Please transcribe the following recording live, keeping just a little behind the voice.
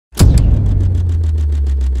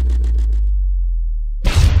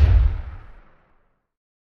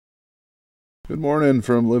Good morning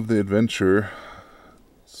from Live the Adventure.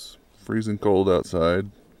 It's freezing cold outside.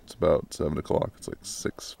 It's about 7 o'clock. It's like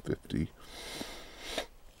 6:50.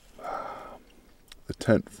 The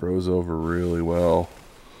tent froze over really well.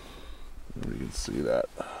 You can see that.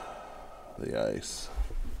 The ice.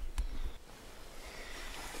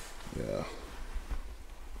 Yeah.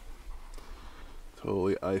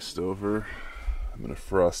 Totally iced over. I'm in a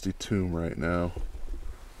frosty tomb right now.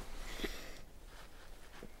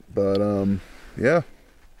 But, yeah.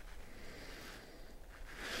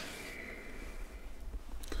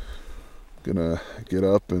 Gonna get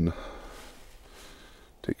up and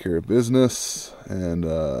take care of business, and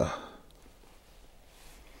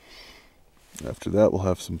after that we'll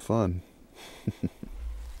have some fun.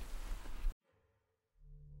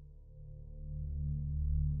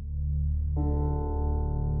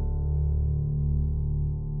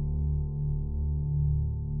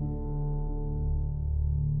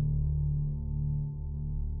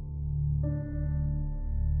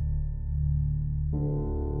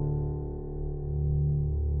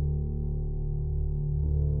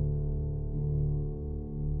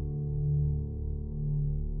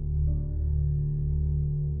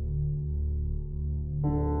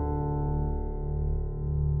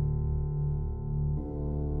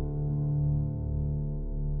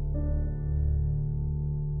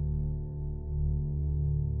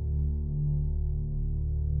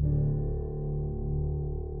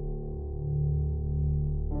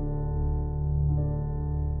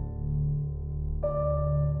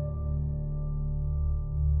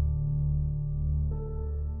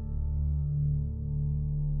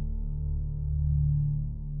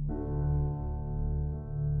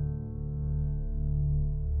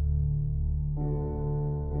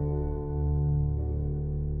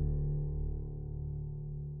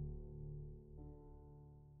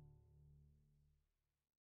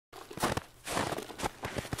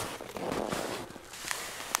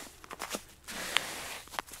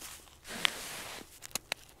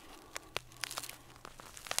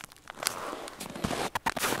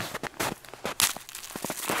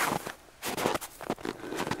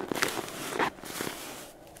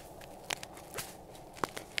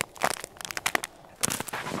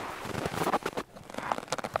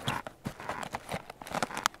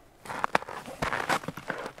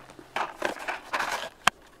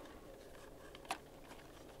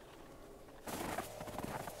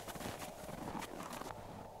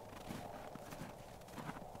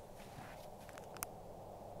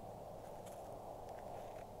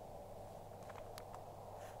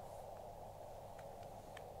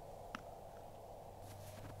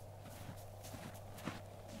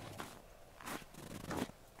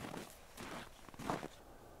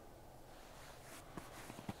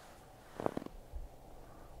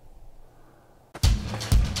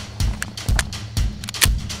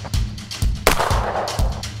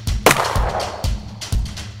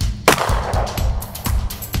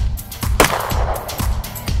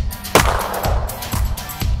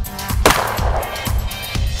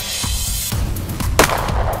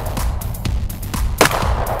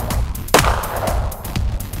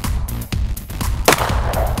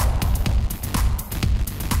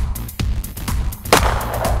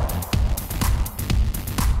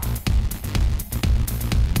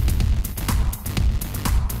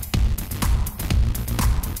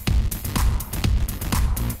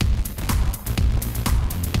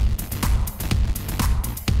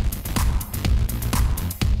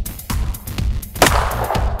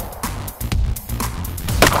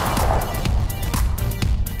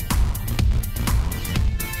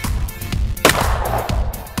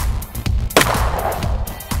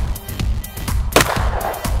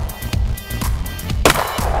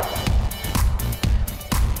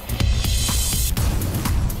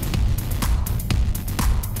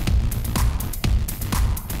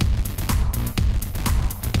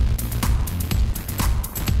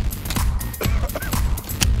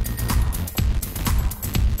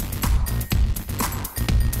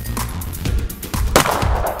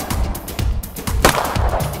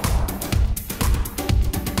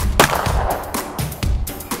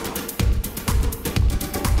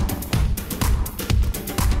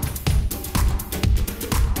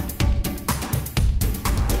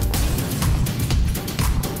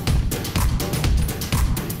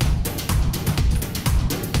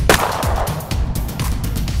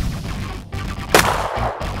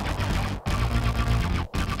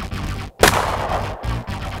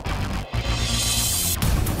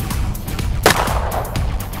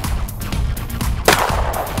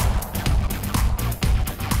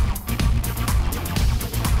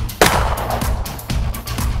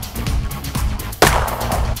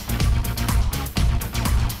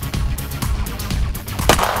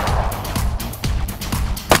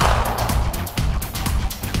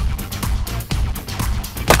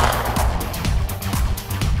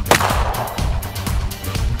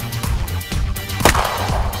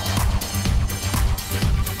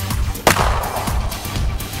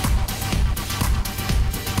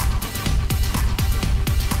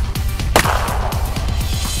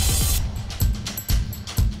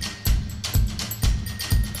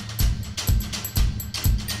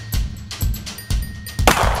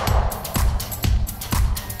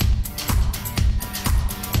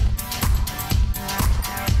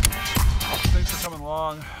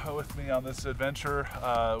 along with me on this adventure.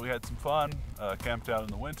 We had some fun, camped out in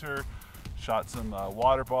the winter, shot some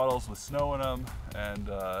water bottles with snow in them, and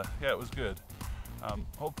yeah, it was good.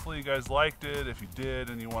 Hopefully you guys liked it. If you did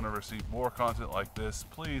and you want to receive more content like this,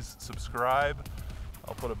 please subscribe.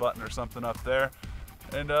 I'll put a button or something up there.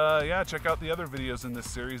 And yeah, check out the other videos in this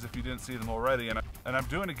series if you didn't see them already. And I'm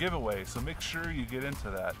doing a giveaway, so make sure you get into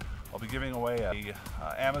that. I'll be giving away a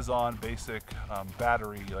Amazon basic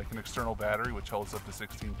battery, like an external battery, which holds up to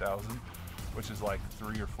 16,000, which is like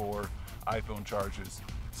 3 or 4 iPhone charges.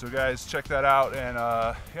 So guys, check that out. And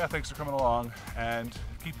yeah, thanks for coming along and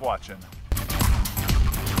keep watching.